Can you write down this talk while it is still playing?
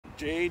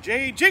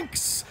JJ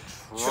Jinx!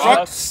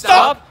 Truck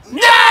Stop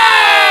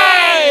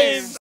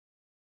Knives!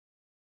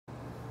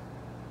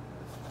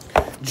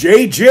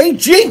 JJ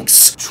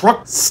Jinx!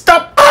 Truck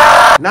Stop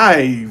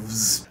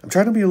Knives! I'm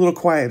trying to be a little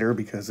quieter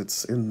because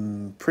it's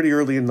pretty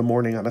early in the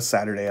morning on a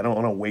Saturday. I don't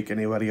want to wake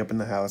anybody up in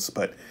the house,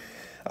 but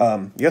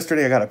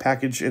yesterday I got a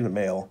package in the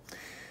mail.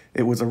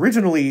 It was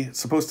originally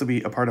supposed to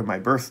be a part of my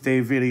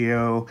birthday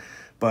video,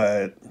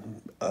 but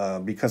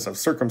because of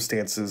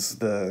circumstances,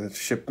 the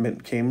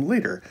shipment came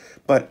later.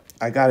 But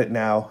I got it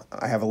now.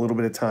 I have a little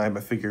bit of time. I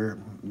figure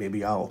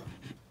maybe I'll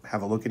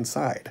have a look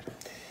inside.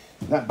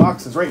 That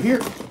box is right here.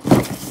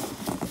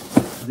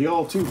 The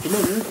all too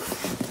familiar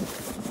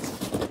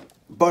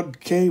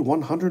BudK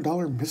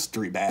 $100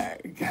 mystery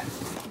bag.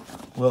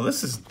 Well,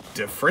 this is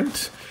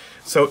different.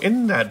 So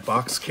in that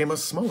box came a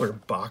smaller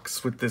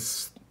box with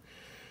this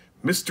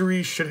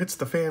mystery shit hits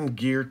the fan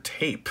gear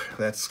tape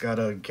that's got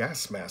a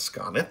gas mask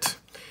on it.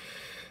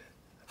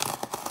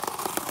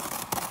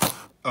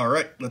 All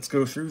right, let's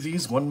go through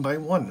these one by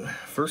one.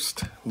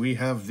 First, we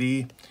have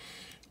the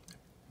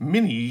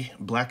mini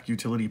black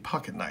utility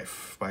pocket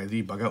knife by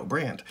the Bug Out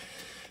brand.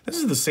 This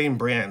is the same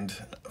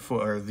brand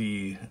for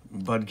the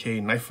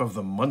BudK Knife of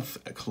the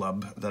Month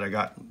Club that I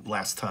got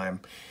last time,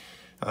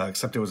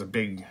 except it was a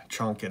big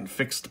chunk and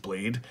fixed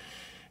blade.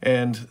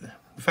 And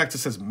the fact it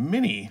says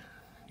mini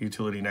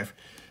utility knife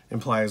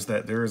implies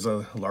that there is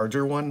a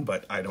larger one,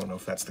 but I don't know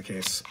if that's the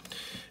case.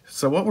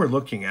 So what we're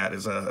looking at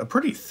is a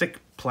pretty thick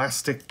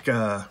plastic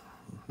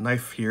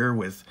knife here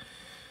with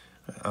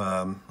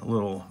a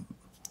little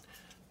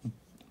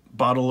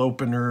bottle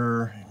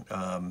opener,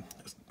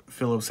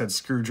 Phillips head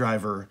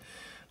screwdriver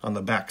on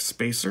the back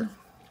spacer.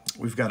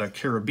 We've got a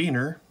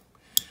carabiner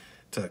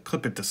to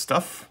clip it to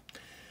stuff,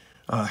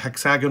 a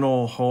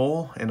hexagonal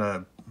hole and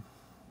a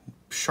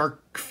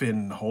shark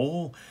fin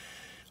hole.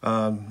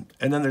 And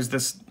then there's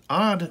this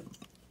odd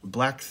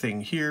black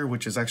thing here,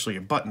 which is actually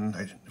a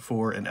button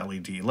for an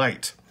LED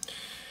light.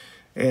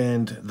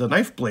 And the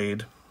knife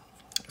blade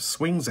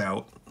swings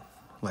out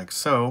like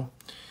so,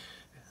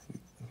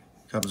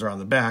 comes around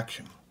the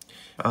back.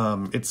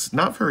 It's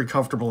not very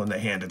comfortable in the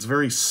hand. It's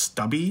very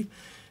stubby,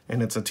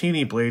 and it's a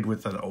teeny blade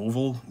with an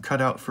oval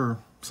cut out for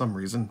some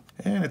reason.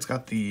 And it's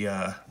got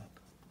the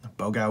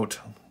Bug Out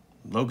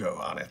logo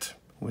on it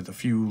with a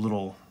few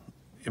little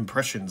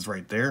impressions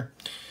right there.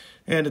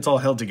 And it's all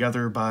held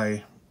together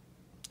by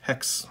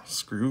hex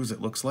screws,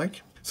 it looks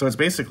like. So it's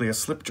basically a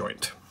slip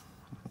joint.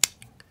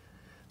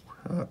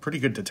 Pretty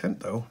good detent,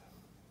 though.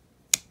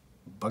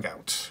 Bug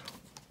Out.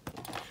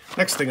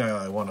 Next thing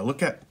I want to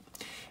look at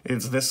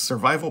is this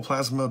Survival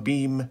Plasma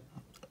Beam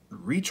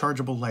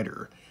rechargeable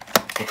lighter.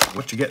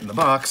 What you get in the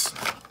box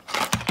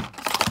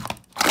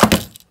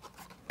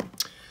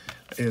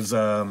is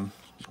a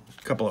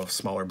couple of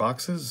smaller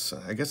boxes.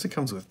 I guess it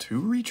comes with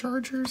 2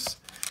 rechargers.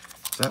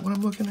 Is that what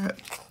I'm looking at?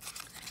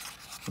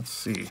 Let's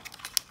see.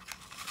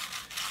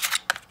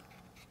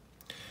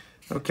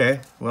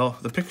 Okay, well,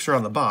 the picture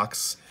on the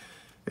box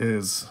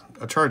is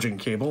a charging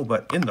cable,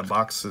 but in the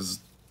box is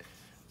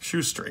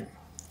shoestring.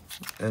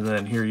 And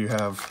then here you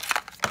have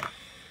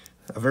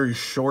a very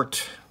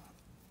short,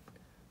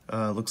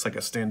 looks like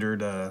a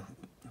standard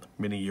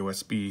mini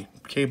USB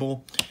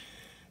cable,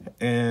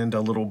 and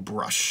a little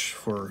brush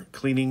for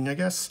cleaning, I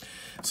guess.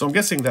 So I'm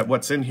guessing that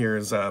what's in here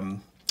is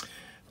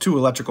 2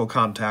 electrical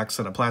contacts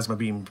and a plasma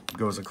beam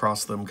goes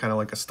across them, kind of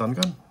like a stun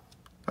gun.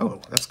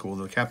 Oh, that's cool.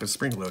 The cap is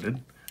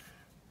spring-loaded.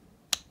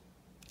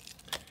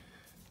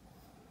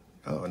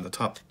 Oh, and the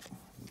top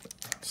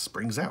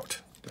springs out.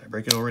 Did I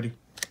break it already?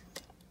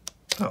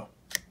 Oh.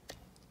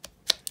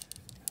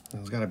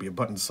 There's got to be a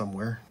button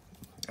somewhere.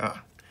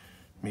 Ah,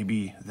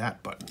 maybe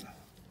that button.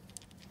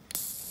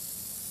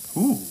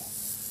 Ooh.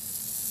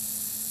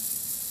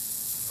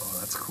 Oh,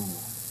 that's cool.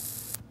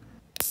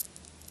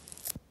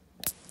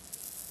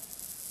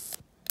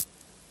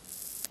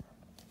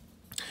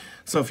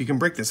 So if you can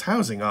break this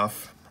housing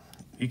off,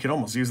 you can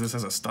almost use this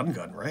as a stun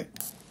gun, right?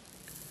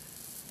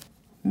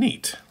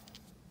 Neat.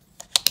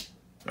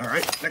 All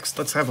right, next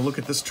let's have a look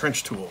at this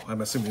trench tool.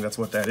 I'm assuming that's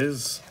what that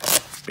is,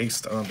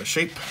 based on the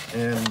shape.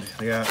 And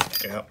yeah.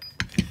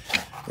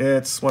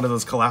 It's one of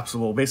those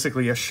collapsible,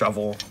 basically a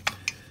shovel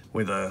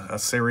with a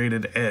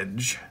serrated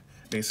edge.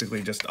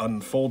 Basically just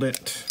unfold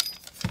it,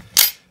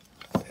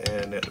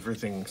 and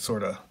everything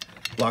sort of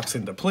locks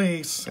into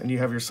place, and you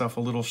have yourself a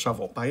little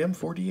shovel by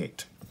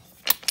M48.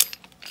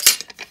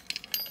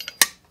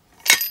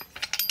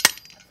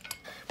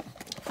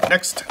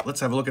 Next, let's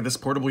have a look at this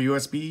portable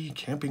USB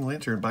camping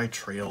lantern by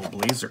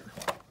Trailblazer.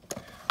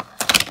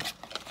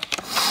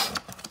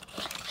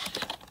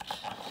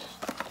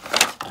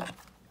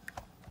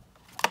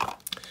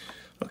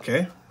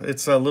 Okay,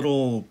 it's a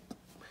little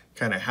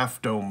kind of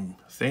half-dome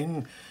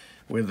thing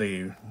with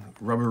a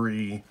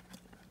rubbery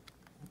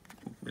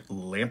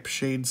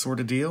lampshade sort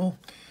of deal.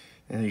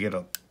 And you get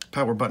a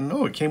power button.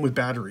 Oh, it came with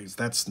batteries.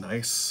 That's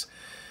nice.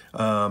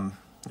 And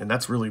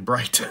that's really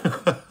bright.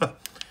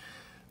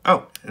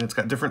 Oh, and it's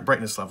got different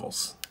brightness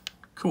levels.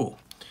 Cool.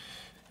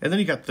 And then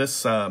you got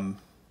this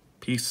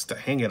piece to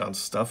hang it on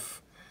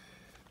stuff.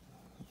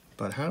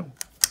 but how?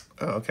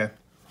 Oh, okay.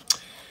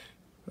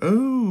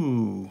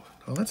 Oh,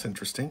 that's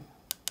interesting.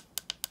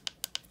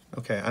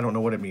 Okay, I don't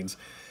know what it means.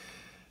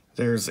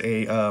 There's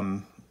a,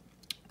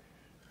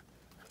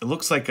 it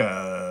looks like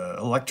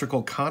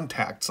electrical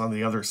contacts on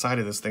the other side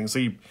of this thing. So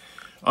you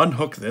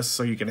unhook this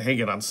so you can hang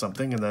it on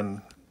something and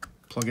then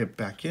plug it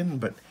back in.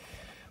 But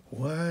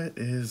what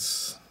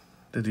is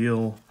the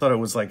deal? Thought it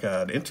was like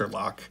an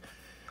interlock.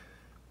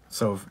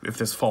 So if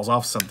this falls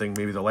off something,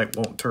 maybe the light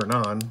won't turn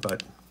on,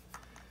 but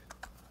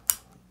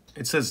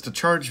it says to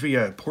charge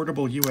via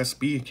portable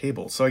USB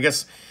cable. So I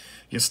guess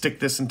you stick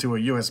this into a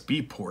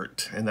USB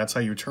port, and that's how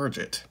you charge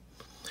it.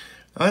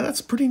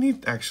 That's pretty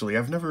neat, actually.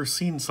 I've never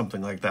seen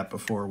something like that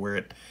before,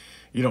 where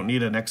you don't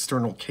need an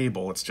external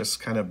cable. It's just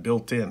kind of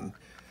built in.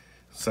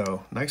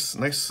 So nice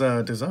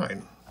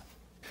design.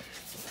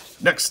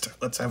 Next,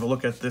 let's have a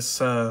look at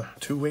this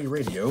two-way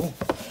radio.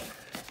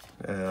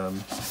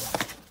 An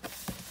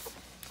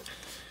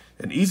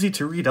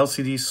easy-to-read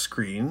LCD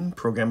screen,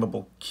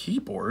 programmable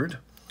keyboard,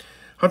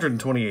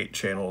 128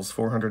 channels,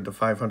 400 to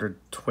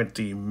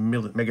 520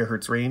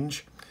 megahertz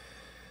range,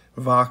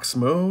 Vox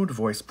mode,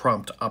 voice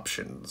prompt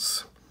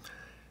options.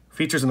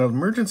 Features an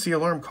emergency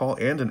alarm call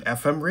and an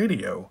FM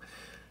radio.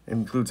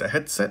 Includes a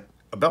headset,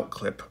 a belt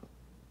clip,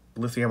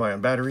 lithium-ion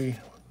battery,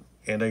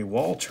 and a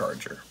wall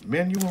charger.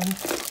 Manual.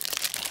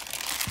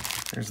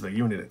 Here's the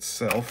unit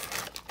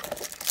itself.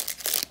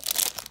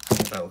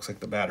 That looks like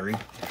the battery.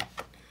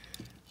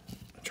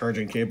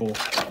 Charging cable.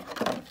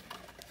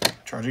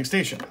 Charging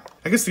station.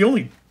 I guess the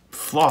only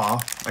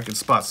flaw I can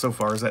spot so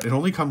far is that it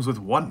only comes with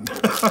one.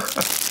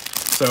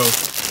 So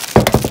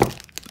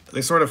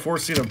they sort of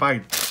force you to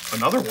buy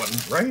another one,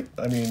 right?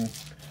 I mean,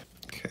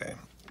 okay,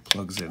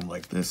 plugs in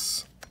like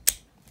this.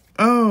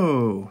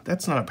 Oh,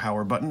 that's not a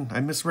power button.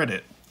 I misread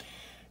it.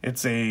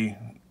 It's a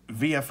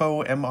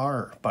VFO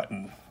MR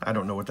button. I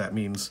don't know what that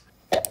means.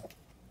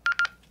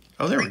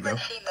 Oh, there we go.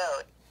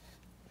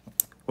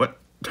 What?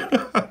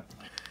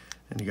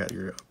 And you got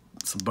your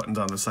some buttons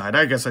on the side.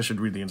 I guess I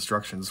should read the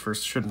instructions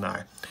first, shouldn't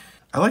I?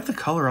 I like the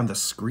color on the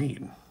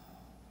screen.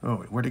 Oh,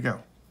 wait, where'd it go?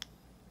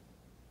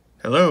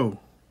 Hello?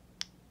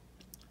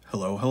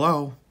 Hello,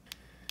 hello?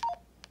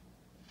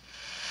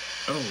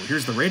 Oh,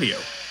 here's the radio.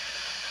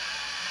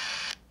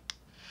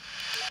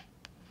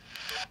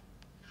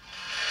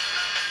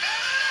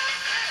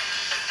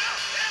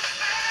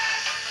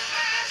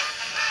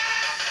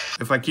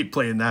 If I keep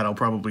playing that, I'll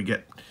probably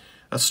get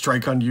a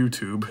strike on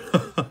YouTube.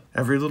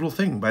 Every Little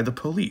Thing by The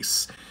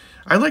Police.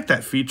 I like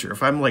that feature.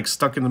 If I'm like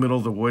stuck in the middle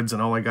of the woods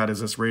and all I got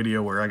is this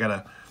radio where I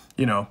gotta,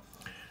 you know,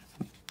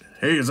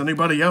 hey, is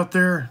anybody out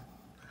there?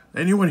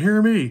 Anyone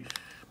hear me?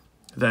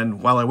 Then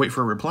while I wait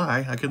for a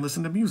reply, I can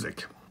listen to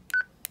music.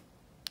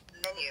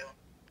 Menu.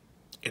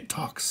 It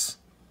talks.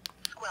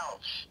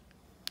 Squelch.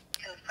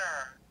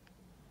 Confirm.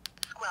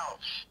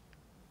 Squelch.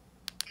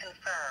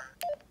 Confirm.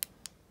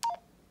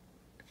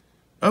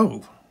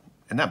 Oh,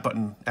 and that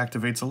button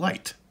activates a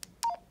light.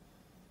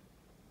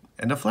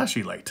 And a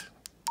flashy light.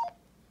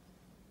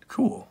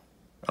 Cool.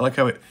 I like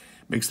how it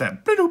makes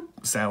that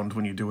bloop sound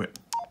when you do it.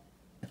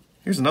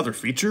 Here's another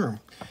feature.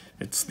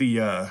 It's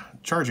the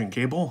charging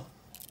cable.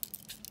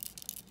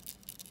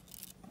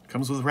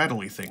 Comes with a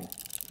rattly thing.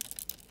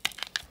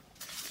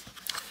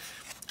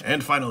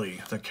 And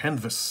finally, the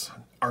canvas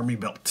army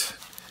belt,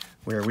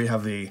 where we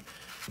have the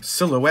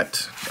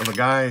silhouette of a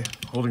guy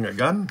holding a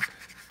gun.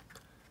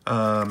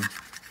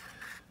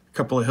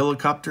 Couple of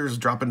helicopters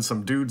dropping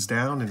some dudes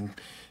down, and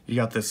you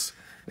got this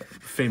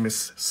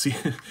famous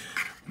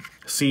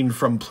scene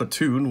from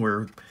Platoon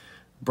where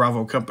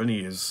Bravo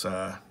Company is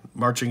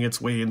marching its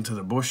way into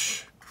the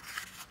bush.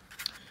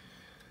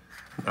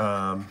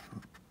 A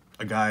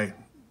guy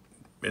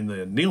in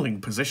the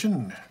kneeling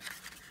position.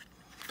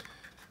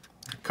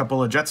 A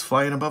couple of jets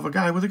flying above a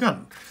guy with a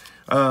gun.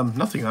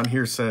 Nothing on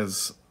here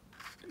says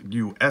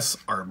U.S.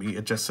 Army.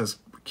 It just says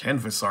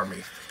Canvas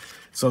Army.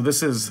 So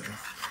this is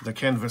the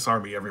Canvas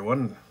Army,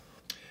 everyone.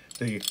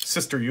 The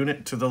sister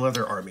unit to the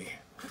Leather Army.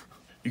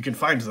 You can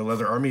find the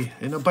Leather Army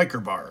in a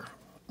biker bar,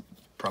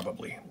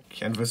 probably.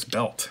 Canvas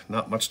belt.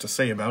 Not much to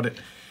say about it.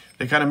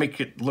 They kind of make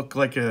it look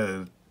like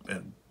a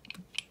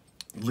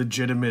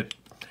legitimate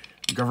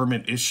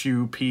government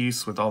issue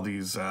piece with all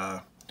these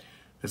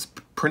this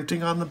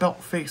printing on the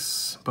belt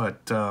face,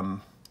 but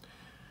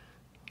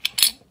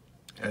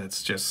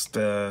it's just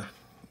a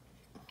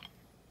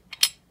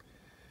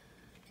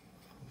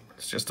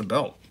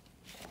belt.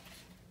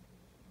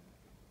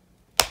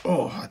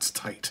 Oh, that's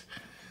tight.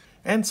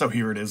 And so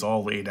here it is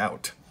all laid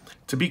out.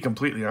 To be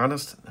completely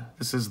honest,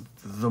 this is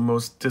the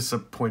most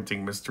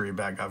disappointing mystery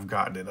bag I've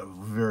gotten in a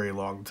very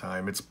long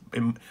time.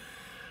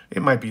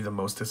 It might be the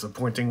most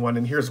disappointing one,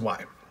 and here's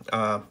why.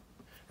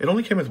 It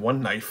only came with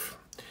one knife,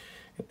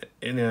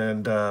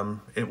 and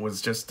it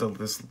was just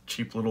this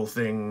cheap little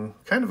thing,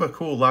 kind of a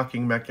cool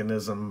locking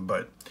mechanism,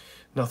 but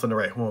nothing to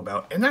write home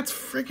about. And that's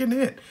freaking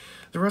it.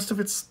 The rest of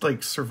it's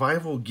like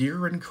survival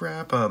gear and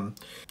crap.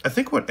 I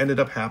think what ended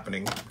up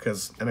happening,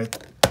 and I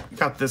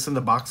got this in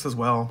the box as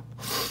well,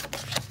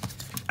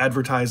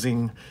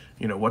 advertising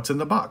you know, what's in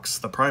the box,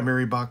 the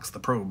primary box, the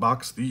pro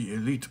box, the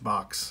elite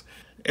box.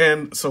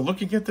 And so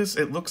looking at this,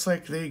 it looks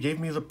like they gave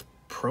me the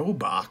pro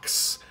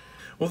box.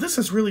 Well, this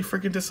is really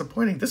freaking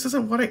disappointing. This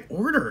isn't what I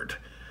ordered.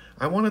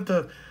 I wanted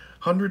the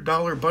 $100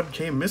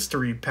 BudK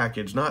mystery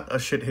package, not a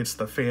shit hits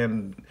the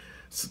fan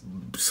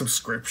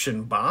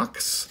subscription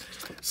box.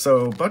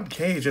 So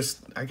BudK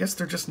just, I guess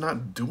they're just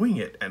not doing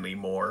it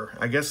anymore.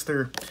 I guess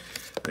they're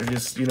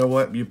just, you know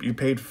what, you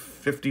paid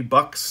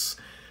 $50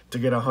 to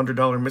get a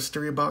 $100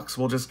 mystery box,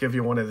 we'll just give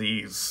you one of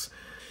these.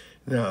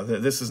 No,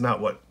 this is not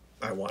what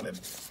I wanted.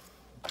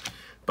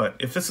 But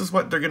if this is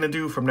what they're going to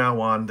do from now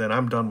on, then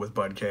I'm done with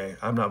BudK.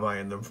 I'm not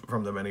buying them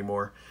from them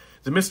anymore.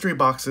 The mystery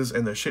boxes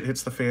and the shit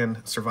hits the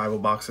fan survival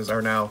boxes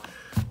are now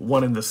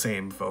one and the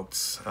same,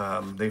 folks.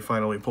 They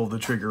finally pulled the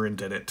trigger and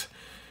did it.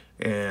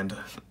 And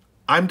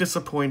I'm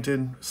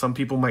disappointed. Some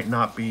people might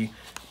not be,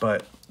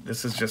 but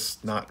this is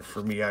just not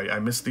for me. I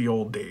miss the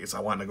old days.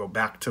 I want to go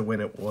back to when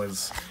it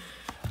was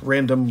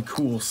random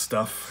cool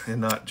stuff and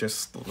not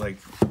just like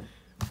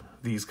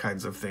these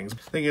kinds of things.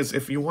 Thing is,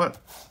 if you want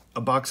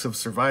a box of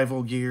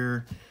survival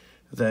gear,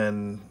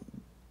 then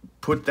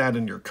put that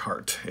in your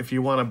cart. If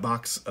you want a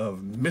box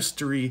of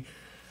mystery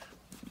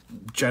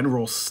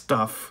general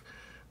stuff,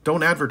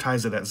 don't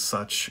advertise it as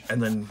such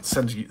and then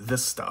send you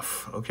this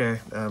stuff, okay?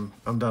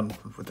 I'm done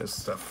with this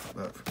stuff.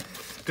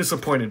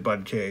 Disappointed,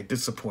 BudK.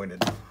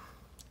 Disappointed.